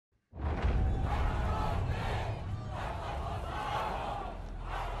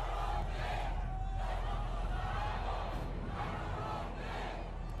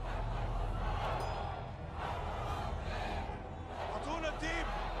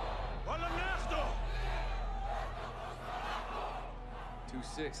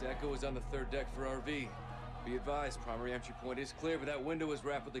2-6, Echo is on the third deck for RV. Be advised, primary entry point is clear, but that window is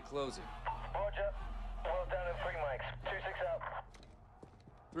rapidly closing. Roger. Well down in 3 mics. 2-6 out.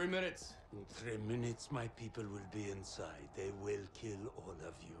 3 minutes. In 3 minutes, my people will be inside. They will kill all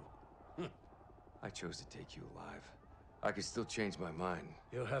of you. I chose to take you alive. I could still change my mind.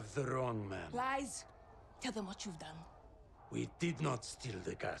 You have the wrong man. Lies. Tell them what you've done. We did not steal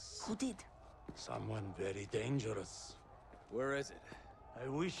the gas. Who did? Someone very dangerous. Where is it? I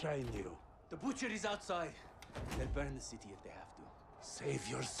wish I knew. The butcher is outside. They'll burn the city if they have to. Save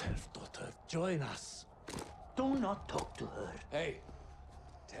yourself, daughter. Join us. Do not talk to her. Hey,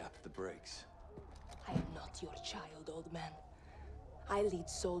 tap the brakes. I am not your child, old man. I lead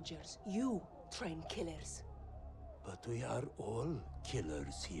soldiers. You train killers. But we are all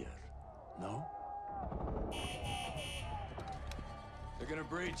killers here, no? They're gonna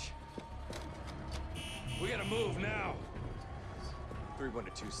breach. We gotta move now. 3-1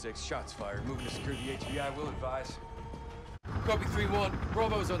 to 2-6, shots fired. Moving to secure the HVI, will advise. Copy 3-1.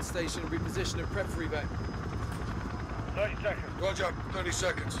 Bravo's on station. Reposition and prep for evac. 30 seconds. Roger, 30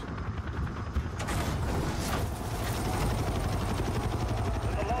 seconds.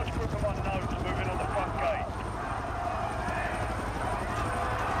 There's a large group of unknowns moving on the front gate.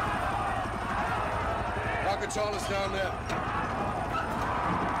 Alcantara's down there.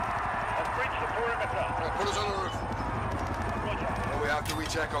 I've breached the perimeter. Right, put us on the roof. Roger. Well, we have to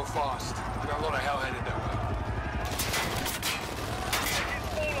reach Echo fast. We got a lot of hell headed that way. Taking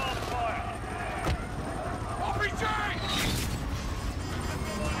full on fire. RPG!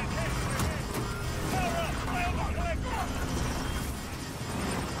 Power up. Fail to collect.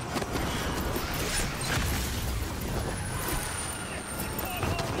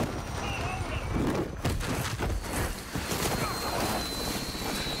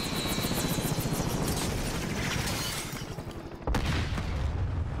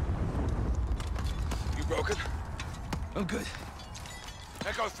 You broken? I'm good.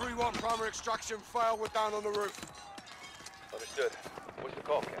 Echo 3-1, primary extraction failed. We're down on the roof. Understood. What's the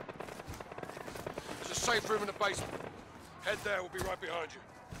call, Captain? There's a safe room in the basement. Head there, we'll be right behind you.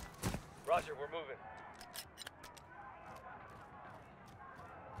 Roger, we're moving.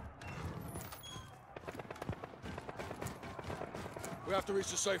 We have to reach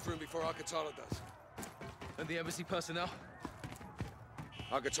the safe room before Alcantara does. And the embassy personnel?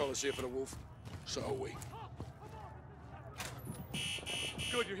 Alcantara's here for the wolf. So are we.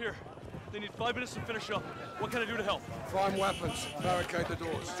 Good, you're here. They need 5 minutes to finish up. What can I do to help? Find weapons. Barricade the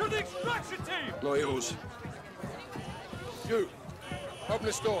doors. To the extraction team! No yours. You! Open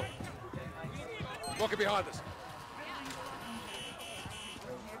this door. Lock it behind us.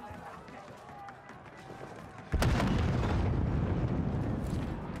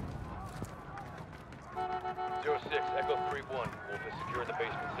 Echo 3-1. Wolf has secured the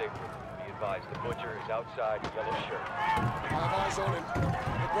basement safe room. Be advised, the butcher is outside, yellow shirt. I have eyes on him.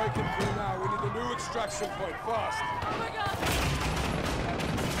 We're breaking through now. We need a new extraction point, fast. Oh my God!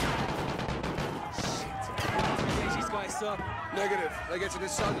 Engage these guys, sir. Negative. They get to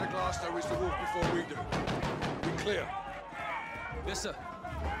this side of the glass, they'll reach the wolf before we do. We clear. Yes, sir.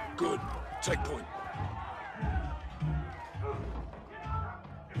 Good. Take point.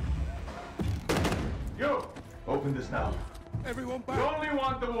 You! Open this now. Everyone You back. only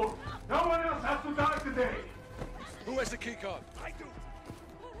want the wolf. No one else has to die today. Who has the key card? I do.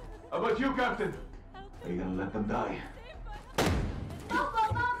 How about you, Captain? Are you gonna let them die?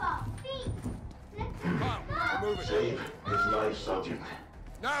 Baba, please. Come, we're moving. Save his life, Sergeant.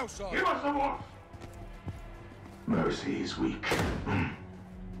 Now, Sergeant. Give us the wolf! Mercy is weak.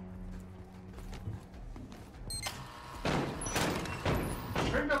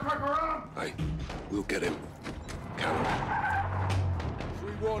 Bring the trucker on! Hey, we'll get him. Carol.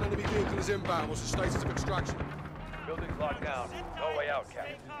 3-1, enemy vehicle is inbound. What's the status of extraction? Building's locked down. No way out,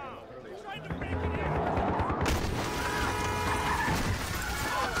 Captain.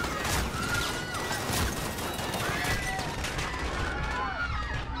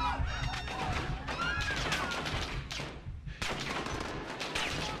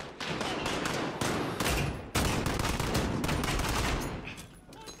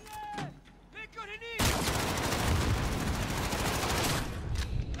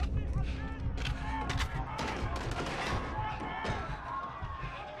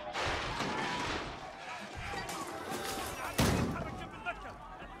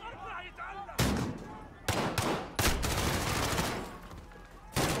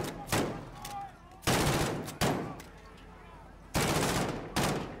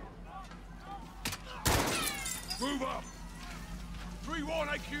 Move up! 3-1,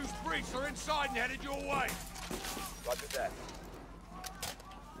 AQ's breach. They're inside and headed your way. Roger that.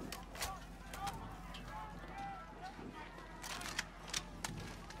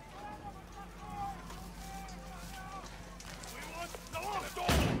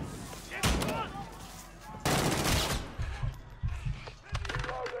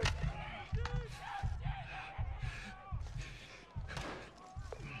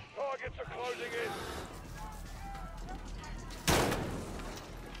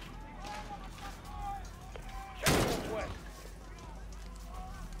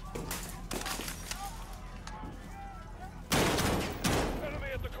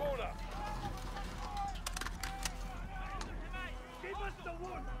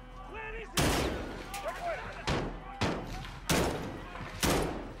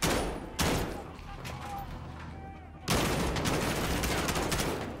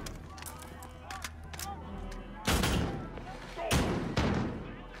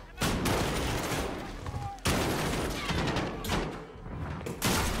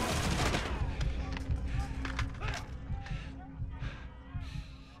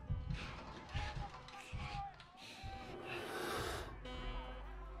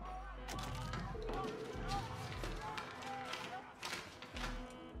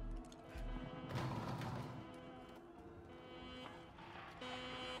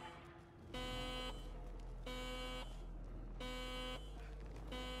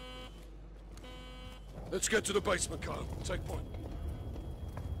 Let's get to the basement, Kyle. Take point.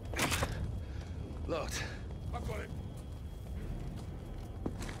 Locked. I've got it.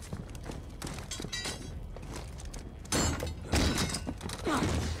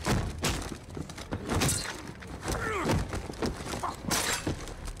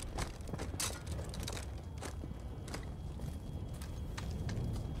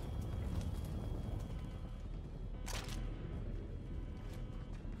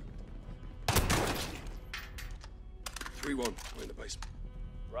 We're in the basement.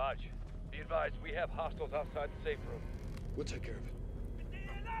 Raj, be advised, we have hostiles outside the safe room. We'll take care of it.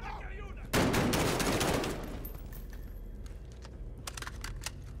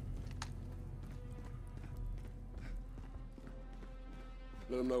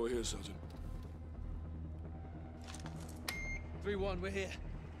 Let them know we're here, Sergeant. 3-1, we're here.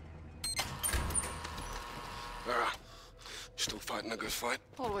 Lara, still fighting a good fight?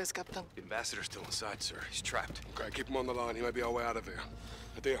 Always, Captain. The ambassador's still inside, sir. He's trapped. Okay, keep him on the line. He may be our way out of here.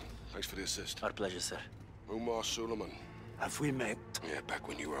 Adir, thanks for the assist. Our pleasure, sir. Umar Suleiman. Have we met? Yeah, back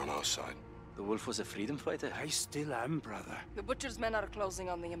when you were on our side. The wolf was a freedom fighter? I still am, brother. The Butcher's men are closing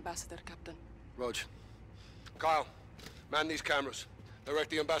on the ambassador, Captain. Rog. Kyle, man these cameras.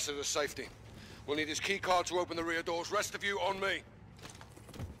 Direct the ambassador to safety. We'll need his key card to open the rear doors. Rest of you on me.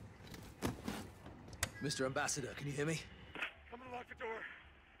 Mr. Ambassador, can you hear me? I'm gonna lock the door.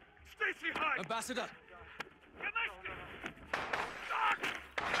 Stacy, hide! Ambassador! Get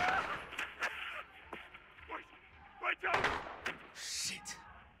Wait down! Shit.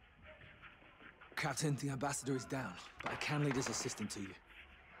 Captain, the ambassador is down, but I can lead his assistant to you.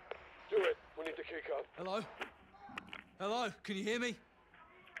 Do it. We need the key card. Hello? Hello? Can you hear me?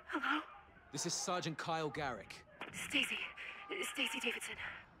 Hello? This is Sergeant Kyle Garrick. Stacy Davidson.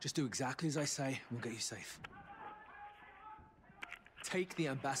 Just do exactly as I say, and we'll get you safe. Take the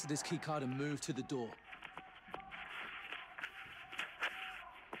ambassador's keycard and move to the door.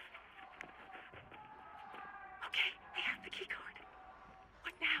 Okay, I have the keycard.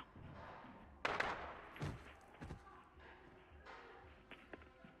 What now?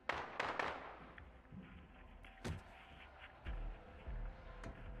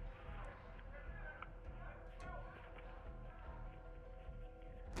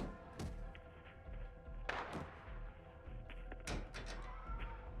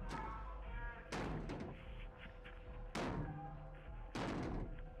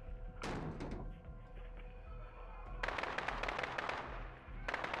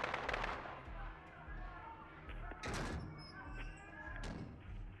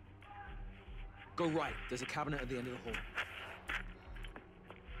 Go right. There's a cabinet at the end of the hall.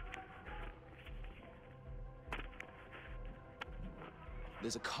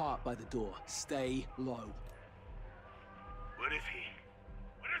 There's a cart by the door. Stay low. Where is he?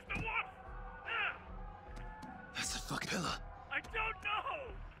 Where is the wolf? That's the fucking pillar. I don't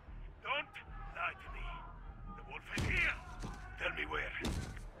know! Don't lie to me. The wolf is here. Tell me where.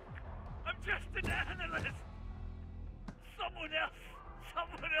 I'm just an analyst. Someone else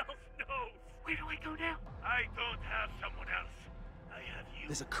knows. Where do I go now? I don't have someone else. I have you.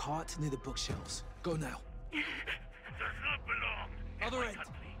 There's a cart near the bookshelves. Go now. Does not belong in Other my end.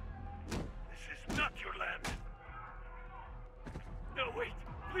 country. This is not your land. No, wait,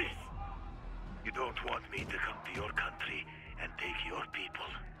 please. You don't want me to come to your country and take your people.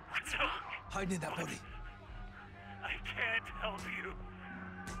 What's wrong? Hide in that body. I can't help you.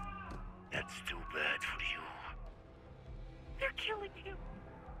 That's too bad for you. They're killing him.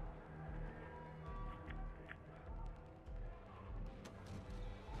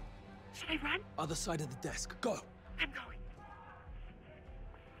 Should I run? Other side of the desk. Go. I'm going.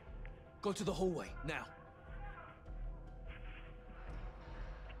 Go to the hallway, now.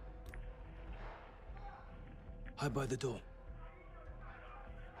 Hide by the door.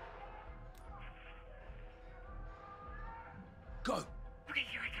 Go! Okay,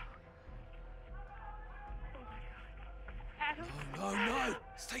 here I go. Oh my god. Adam? No!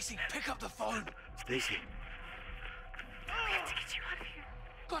 Stacy, pick up the phone! Stacy. We have to get you out of here.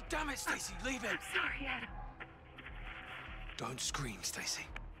 God damn it, Stacy, leave it! I'm sorry, Adam. Don't scream, Stacy.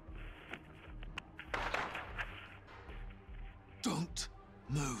 Don't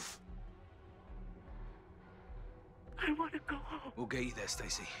move. I want to go home. We'll get you there,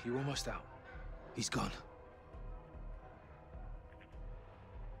 Stacy. You're almost out. He's gone.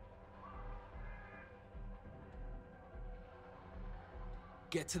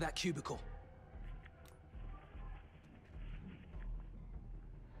 Get to that cubicle.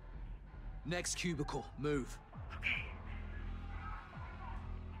 Next cubicle. Move. Okay.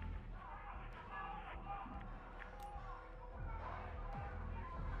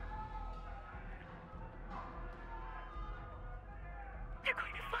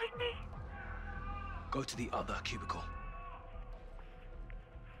 Find me. Go to the other cubicle.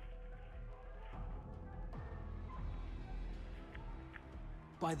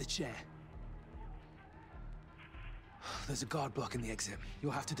 By the chair. There's a guard blocking the exit.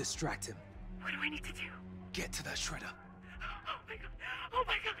 You'll have to distract him. What do I need to do? Get to that shredder. Oh my god. Oh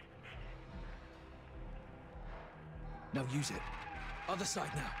my god. Now use it. Other side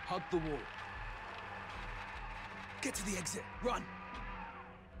now. Hug the wall. Get to the exit. Run.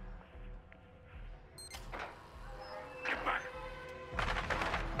 Get back!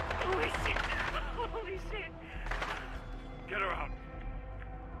 Holy shit. Holy shit. Get her out.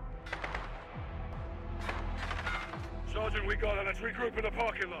 Sergeant, we got her. Let's regroup in the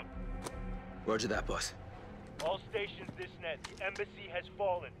parking lot. Roger that, boss. All stations this net. The embassy has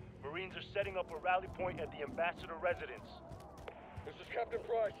fallen. Marines are setting up a rally point at the ambassador residence. This is Captain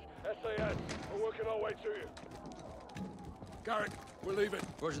Price, SAS. We're working our way to you. Garrick, we're leaving.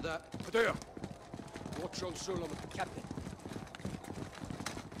 Roger that. Padilla, watch on Solomon. Captain.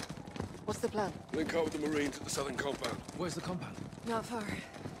 What's the plan? Link up with the Marines at the southern compound. Where's the compound? Not far.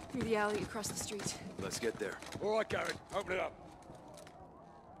 Through the alley across the street. Let's get there. All right, Garrick, open it up.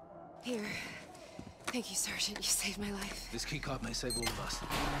 Here. Thank you, Sergeant. You saved my life. This keycard may save all of us.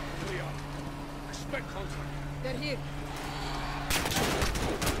 Clear. Expect contact. They're here.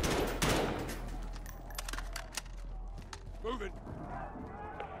 Moving.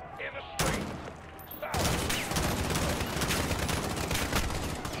 In the street. South.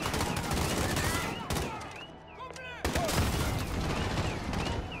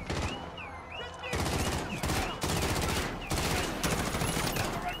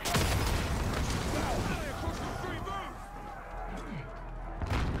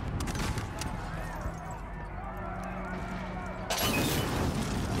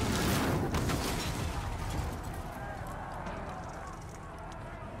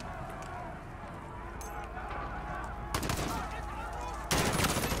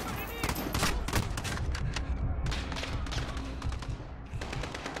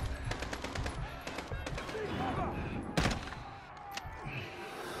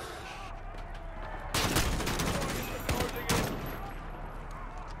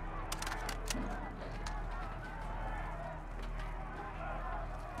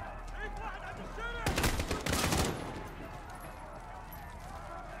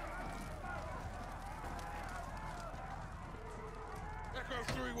 Echo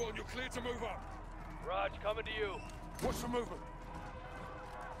 3-1, you're clear to move up. Raj, coming to you. What's the movement?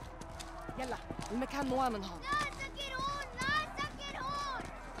 يلا المكان مؤمن هون.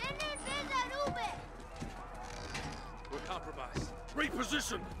 We're compromised.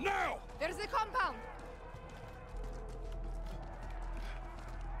 Reposition, now! There's the compound.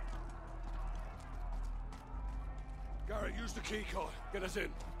 Garrett, use the key card. Get us in.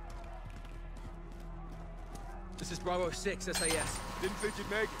 This is Bravo 6, SAS. Didn't think you'd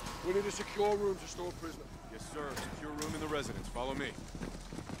make it. We need a secure room to store prisoner. Yes, sir. Secure room in the residence. Follow me.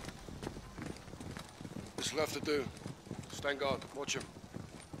 There's left to do. Stand guard. Watch him.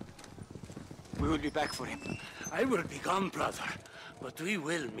 We will be back for him. I will be gone, brother, but we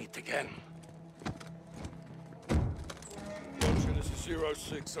will meet again. Roger, this is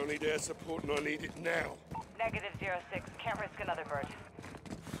 06. I need air support and I need it now. Negative 06. Can't risk another bird.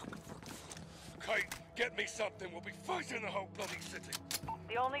 Kate, get me something. We'll be fighting the whole bloody city.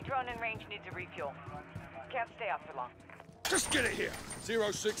 The only drone in range needs a refuel. Can't stay up for long. Just get it here.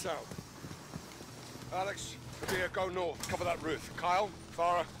 06 out. Alex, Padilla, go north. Cover that roof. Kyle,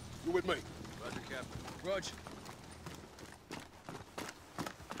 Farah, you with me? Roger, Captain. Rog.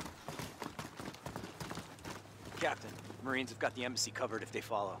 Captain, Marines have got the embassy covered if they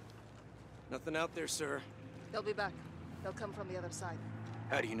follow. Nothing out there, sir. They'll be back. They'll come from the other side.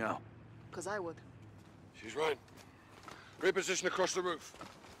 How do you know? 'Cause I would. She's right. Reposition across the roof.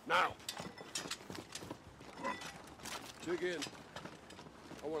 Now. Dig in.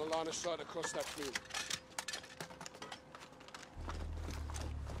 I want a line of sight across that field.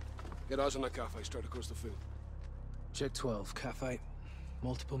 Get eyes on that cafe straight across the field. Check 12, cafe.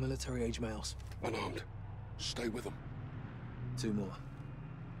 Multiple military-age males. Unarmed. Stay with them. 2 more.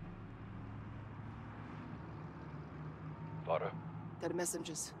 Farah, They're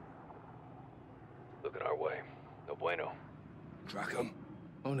messengers. looking our way. No bueno. Track them.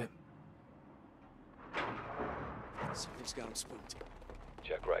 On it. Something's got him spooked.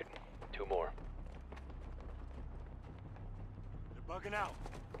 Check right. 2 more. They're bugging out.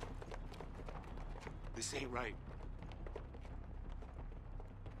 This ain't right.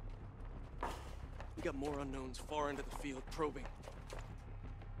 We got more unknowns far into the field probing.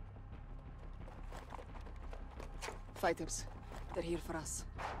 Fighters. They're here for us.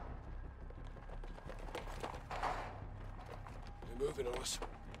 moving on us.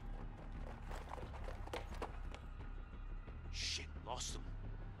 Shit, lost them.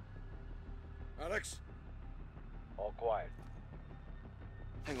 Alex? All quiet.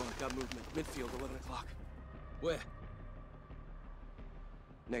 Hang on, got movement. Midfield, 11 o'clock. Where?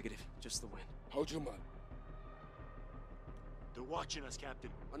 Negative, just the wind. Hold your mud. They're watching us,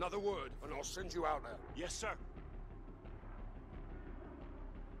 Captain. Another word, and I'll send you out there. Yes, sir.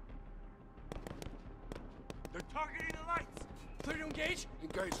 They're targeting the lights. Clear to engage?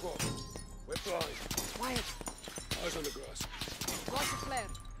 Engage what? We're blind. Quiet. Eyes on the grass. Watch the flare.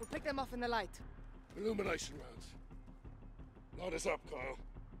 We'll pick them off in the light. Illumination rounds. Light us up, Kyle.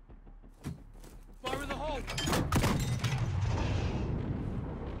 Fire in the hole!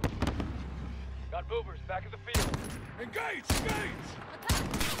 Got movers back in the field. Engage! Engage!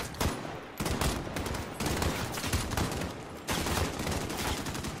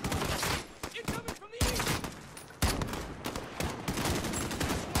 Incoming from the east!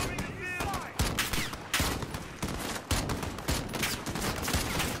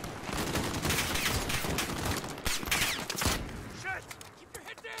 Shit! Keep your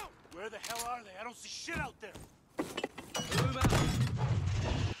head down! Where the hell are they? I don't see shit out there. Move out!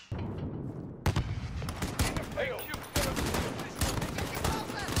 Hey, Q, set up.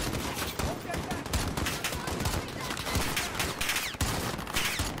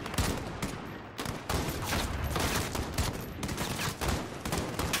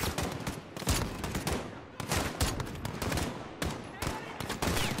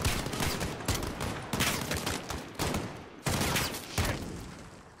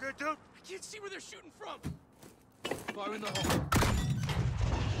 Good, dude? I can't see where they're shooting from! Fire in the hole.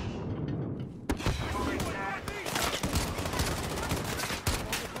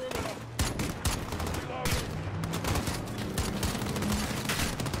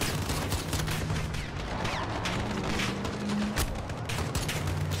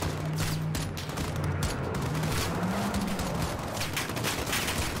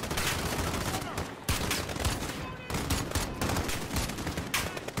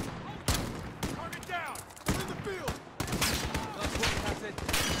 Target down! In the field! Last one, Captain.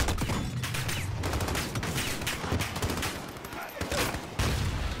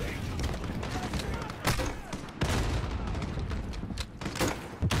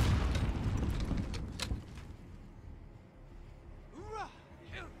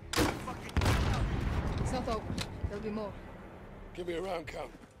 It's not over. There'll be more. Give me a round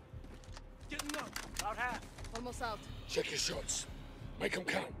count. Getting low. About half. Almost out. Check your shots. Make them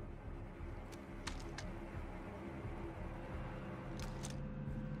count.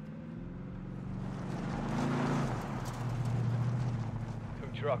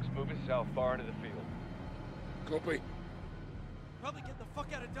 Two trucks moving south far into the field. Copy. Probably get the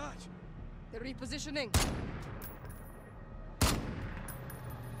fuck out of Dodge. They're repositioning.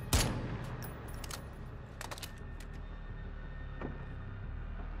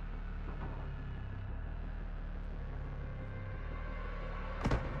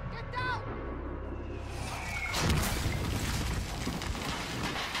 Get down!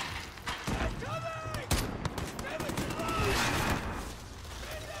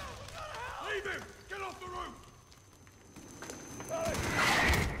 Leave him! Get off the roof!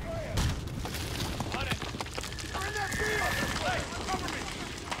 On it!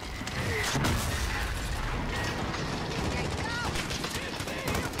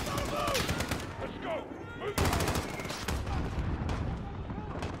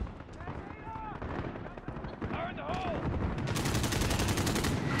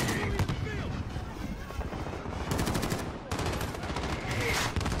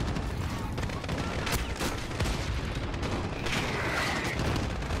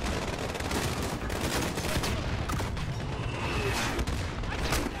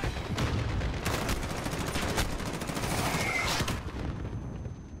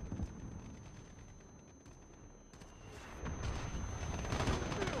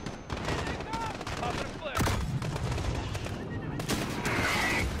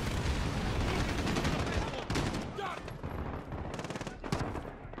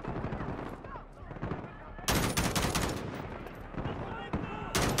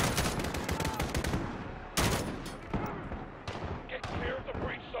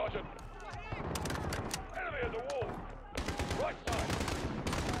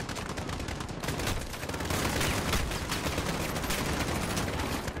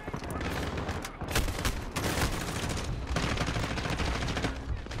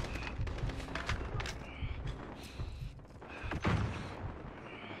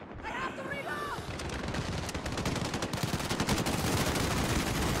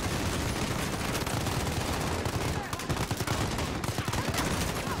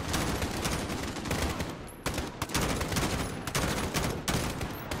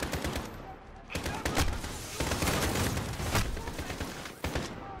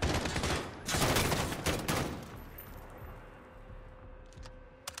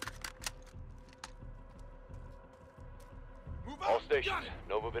 stationed.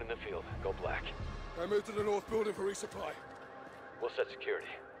 No movement in the field. Go black. I move to the north building for resupply. We'll set security.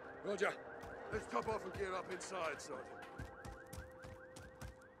 Roger. Let's top off and gear up inside, Sergeant.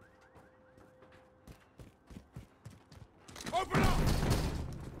 Open up!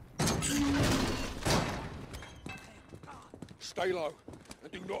 Stay low,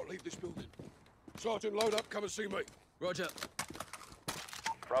 and do not leave this building. Sergeant, load up, come and see me. Roger.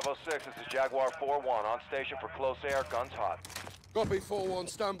 Bravo 6, this is Jaguar 4-1, on station for close air, guns hot. Copy 4-1,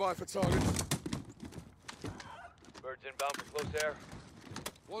 stand by for targets. Birds inbound for close air.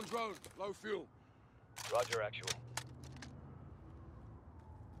 One drone, low fuel. Roger, actual.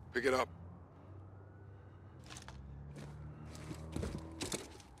 Pick it up.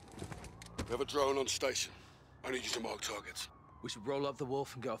 We have a drone on station. I need you to mark targets. We should roll up the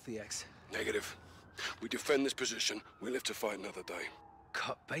wolf and get off the X. Negative. We defend this position, we live to fight another day.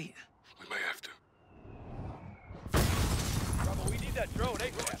 Cut bait? We may have to. Bravo, we need that drone, eh?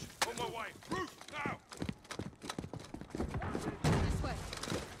 On my way. Roof, now! This way.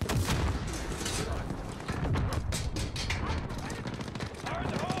 Fire in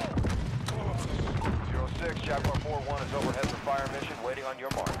the hole! 06, Jaguar 4-1 is overhead for fire mission, waiting on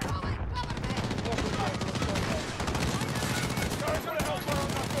your mark.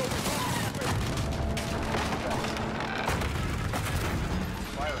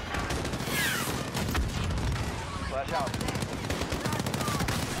 Fire. Flash out.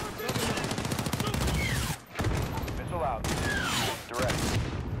 Missile out. Direct.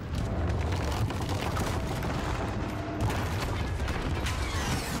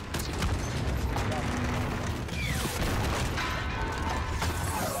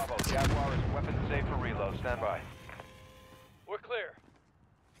 Bravo, Jaguar is weapons safe for reload. Stand by. We're clear.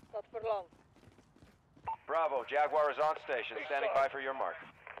 Not for long. Bravo, Jaguar is on station, standing by for your mark.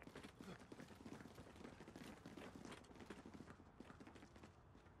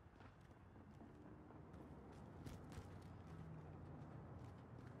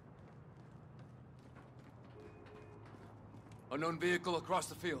 Unknown vehicle across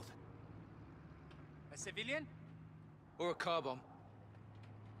the field. A civilian? Or a car bomb?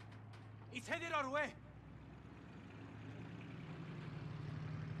 It's headed our way.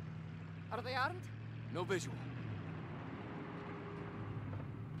 Are they armed? No visual.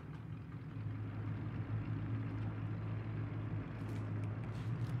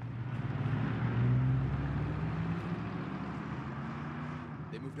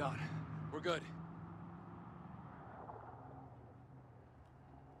 They moved on. We're good.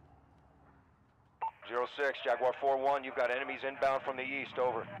 Zero 06, Jaguar 4-1, you've got enemies inbound from the east,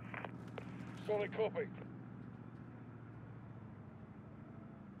 over. Solid copy.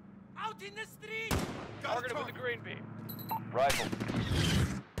 Out in the street! Target him with the green beam. Rifle.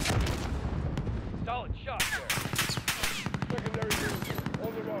 Solid shot there. Secondary unit,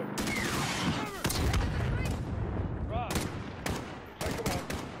 on the road. Rock. Take him out.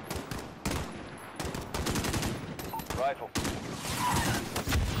 Rifle.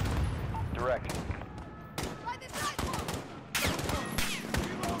 Direct.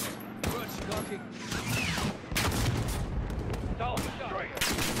 Rush, cocking. Solid shot.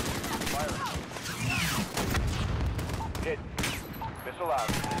 Fire. Hit. Missile out.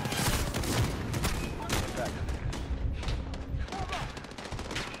 Impact.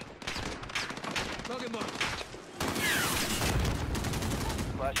 Target mark.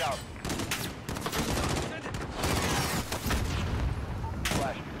 Flash out.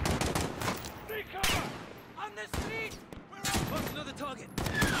 Flash. Take cover! On the street! What's another target?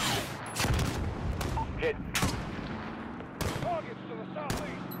 Hit. Targets to the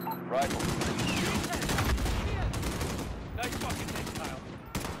southeast. Rifle. Nice fucking hit, Kyle.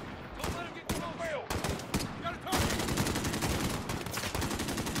 Don't let him get close. Bill, got a target.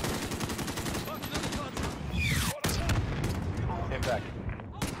 What's another target? Impact.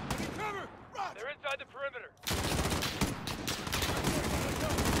 Cover! Right! They're inside the perimeter.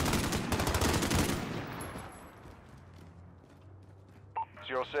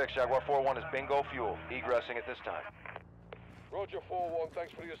 06, Jaguar 4-1 is bingo fuel. Egressing at this time. Roger 4-1,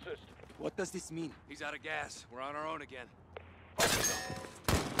 thanks for the assist. What does this mean? He's out of gas. We're on our own again.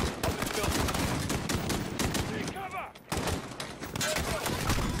 Take cover!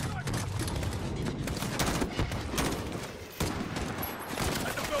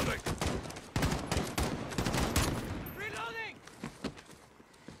 At the building! Reloading!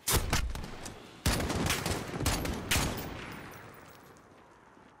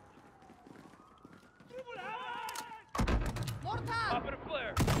 Mortar! Up in a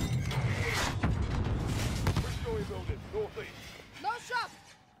flare. Three-story building, northeast. No shot!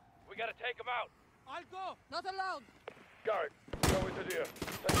 We gotta take them out. I'll go! Not allowed! Garrick, go Bravo is here.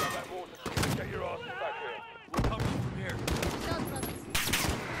 Take out that water and get your asses back here. We'll cover them from here. Shout, brothers.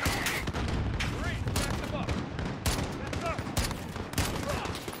 Marine, back them up. Yes, sir. We're looking up.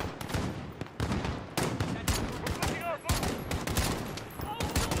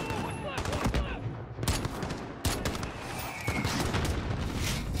 What's left? What's left?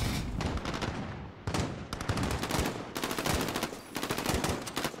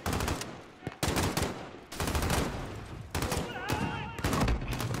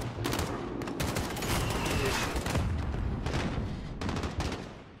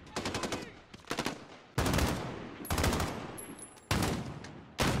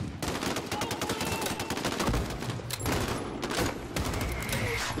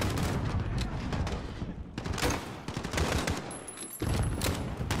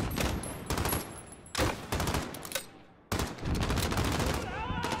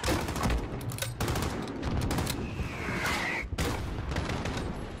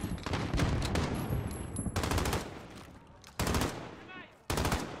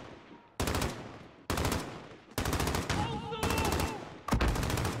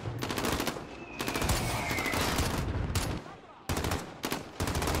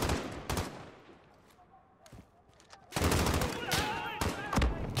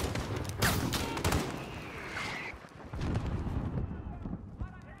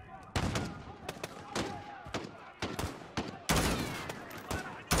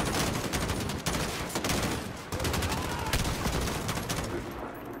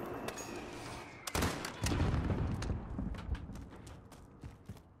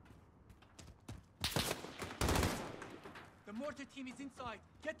 The mortar team is inside.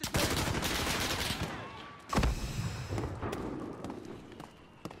 Get the door.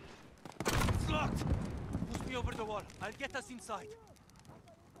 It's locked. Push me over the wall. I'll get us inside.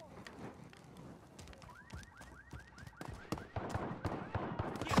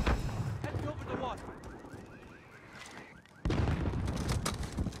 Here, help me over the wall.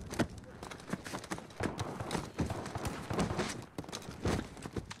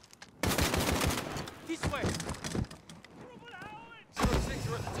 This way. 06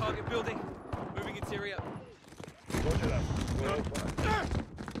 are at the target building. Moving interior. Roger that. We're all fine.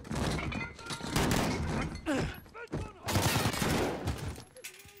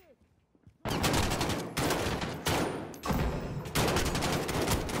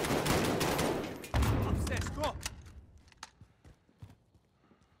 Upstairs, go.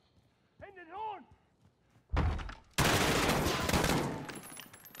 End it on!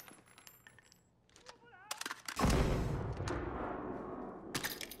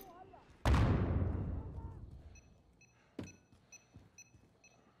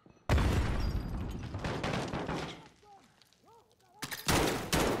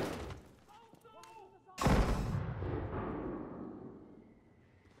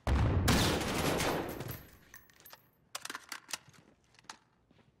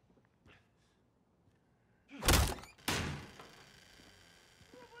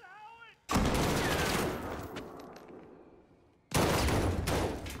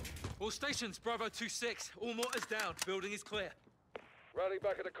 All stations, Bravo 2-6. All mortars down. Building is clear. Rally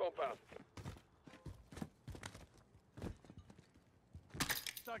back at the compound.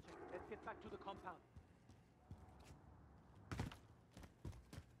 Sergeant, let's get back to the compound.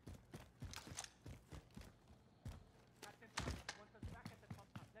 Captain wants us back at the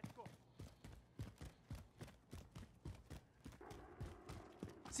compound. Let's go.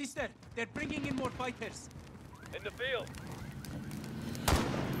 Sister, they're bringing in more fighters. In the field.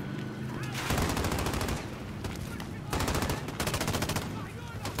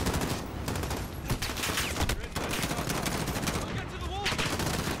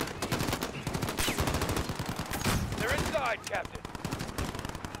 They're inside, Captain.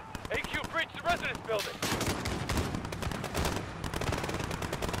 AQ breached the residence building.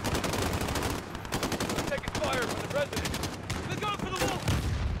 We're taking fire from the residence. They're going for the wall.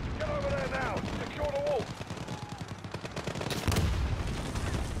 Get over there now. Secure the wall.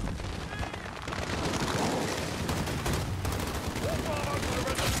 We'll bomb over the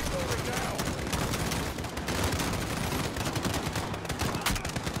residence building now.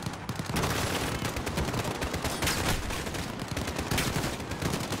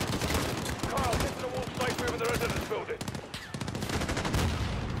 Carl, get to the wall safely with the residence building.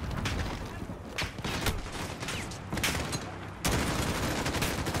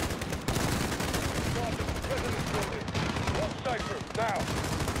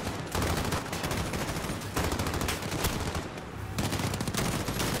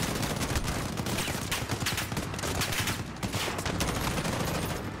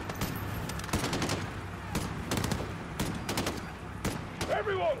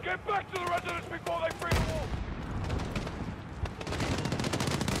 Everyone, get back to the residence before they bring the wolf!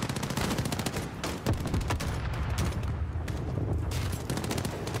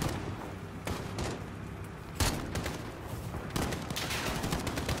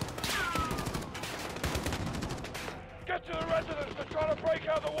 Get to the residence! They're trying to break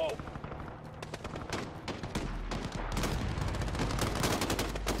out the wolf!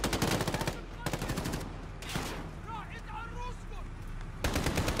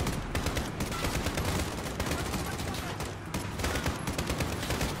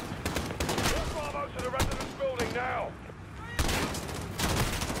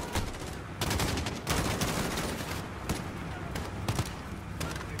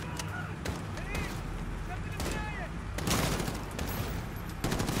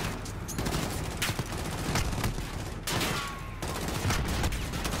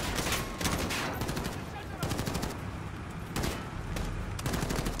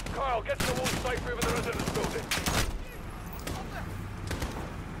 Get to the wall safe room in the residence building.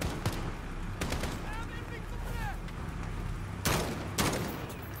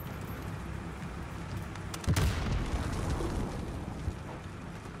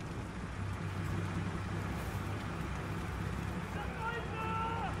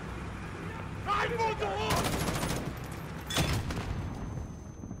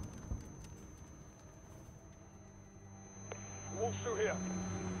 Walk through here.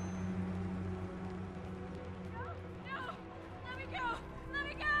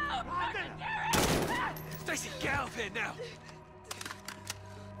 Stacy, get out of here now!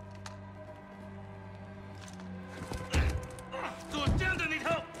 Doors down, I need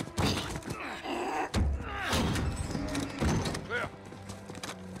help! Clear.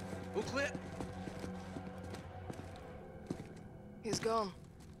 All clear? He's gone.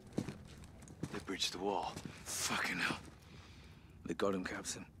 They breached the wall. Fucking hell. They got him,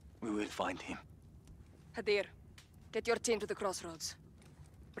 Captain. We will find him. Hadir, get your team to the crossroads.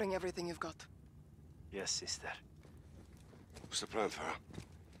 Bring everything you've got. Yes, sister. What's the plan, Farah?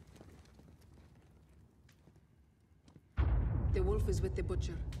 The wolf is with the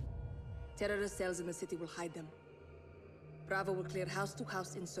butcher. Terrorist cells in the city will hide them. Bravo will clear house to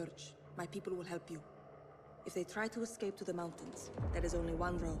house in search. My people will help you. If they try to escape to the mountains, there is only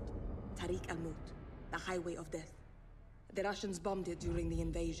one road. Tariq al-Mut, the highway of death. The Russians bombed it during the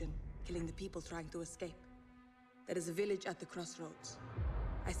invasion, killing the people trying to escape. There is a village at the crossroads.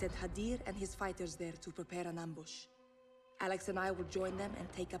 I sent Hadir and his fighters there to prepare an ambush. Alex and I will join them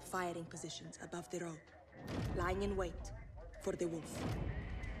and take up firing positions above the road, lying in wait for the wolf.